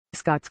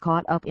Scots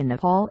caught up in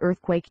Nepal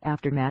earthquake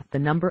aftermath. The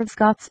number of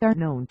Scots are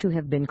known to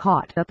have been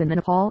caught up in the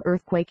Nepal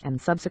earthquake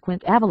and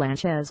subsequent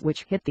avalanches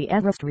which hit the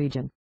Everest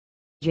region.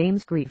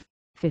 James Grieve,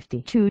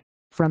 52,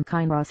 from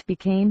Kinross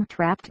became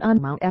trapped on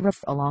Mount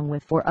Everest along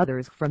with 4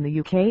 others from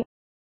the UK.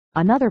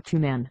 Another 2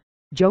 men,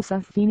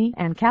 Joseph Feeney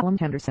and Calum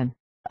Henderson,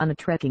 on a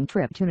trekking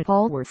trip to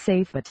Nepal were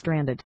safe but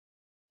stranded.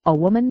 A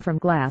woman from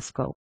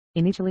Glasgow,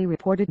 initially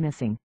reported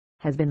missing,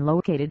 has been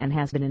located and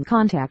has been in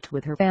contact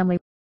with her family.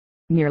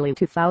 Nearly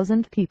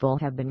 2,000 people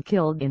have been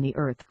killed in the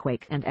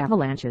earthquake and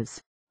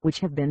avalanches, which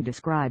have been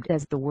described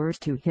as the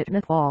worst to hit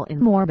Nepal in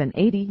more than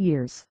 80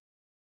 years.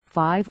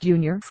 5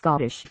 junior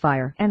Scottish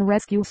Fire and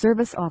Rescue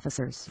Service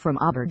officers from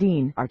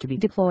Aberdeen are to be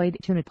deployed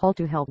to Nepal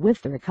to help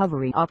with the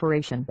recovery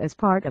operation as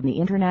part of the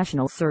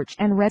International Search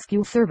and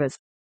Rescue Service.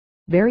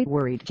 Very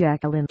worried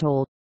Jacqueline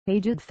told,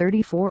 aged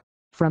 34,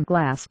 from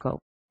Glasgow,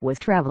 was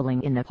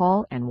traveling in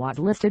Nepal and was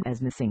listed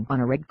as missing on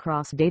a Red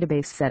Cross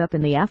database set up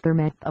in the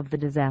aftermath of the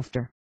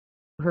disaster.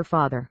 Her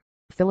father,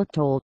 Philip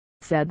told,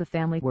 said the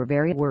family were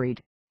very worried,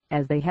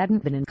 as they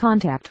hadn't been in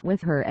contact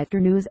with her after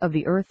news of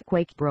the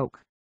earthquake broke.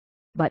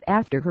 But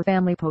after her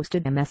family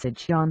posted a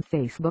message on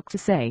Facebook to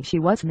say she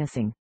was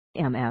missing,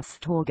 Ms.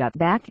 Toll got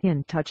back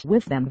in touch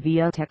with them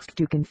via text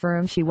to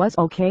confirm she was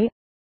okay.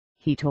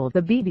 He told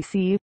the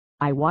BBC,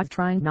 "I was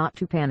trying not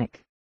to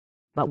panic.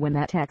 But when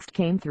that text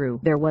came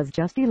through there was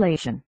just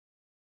elation.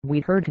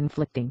 We heard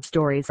conflicting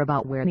stories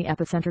about where the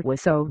epicenter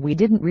was, so we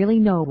didn't really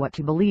know what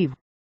to believe."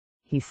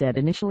 He said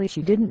initially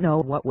she didn't know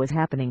what was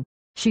happening.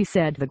 She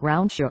said the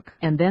ground shook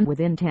and then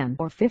within 10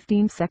 or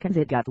 15 seconds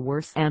it got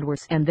worse and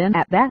worse, and then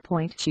at that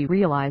point she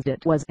realized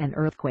it was an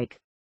earthquake.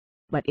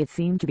 But it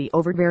seemed to be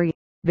over very,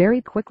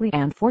 very quickly,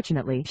 and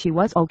fortunately she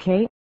was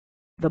okay.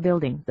 The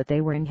building that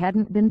they were in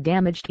hadn't been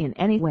damaged in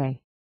any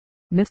way.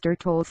 Mr.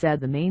 Toll said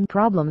the main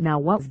problem now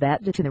was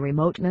that due to the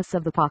remoteness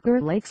of the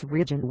Poker Lakes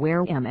region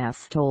where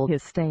Ms. Toll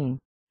is staying,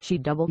 she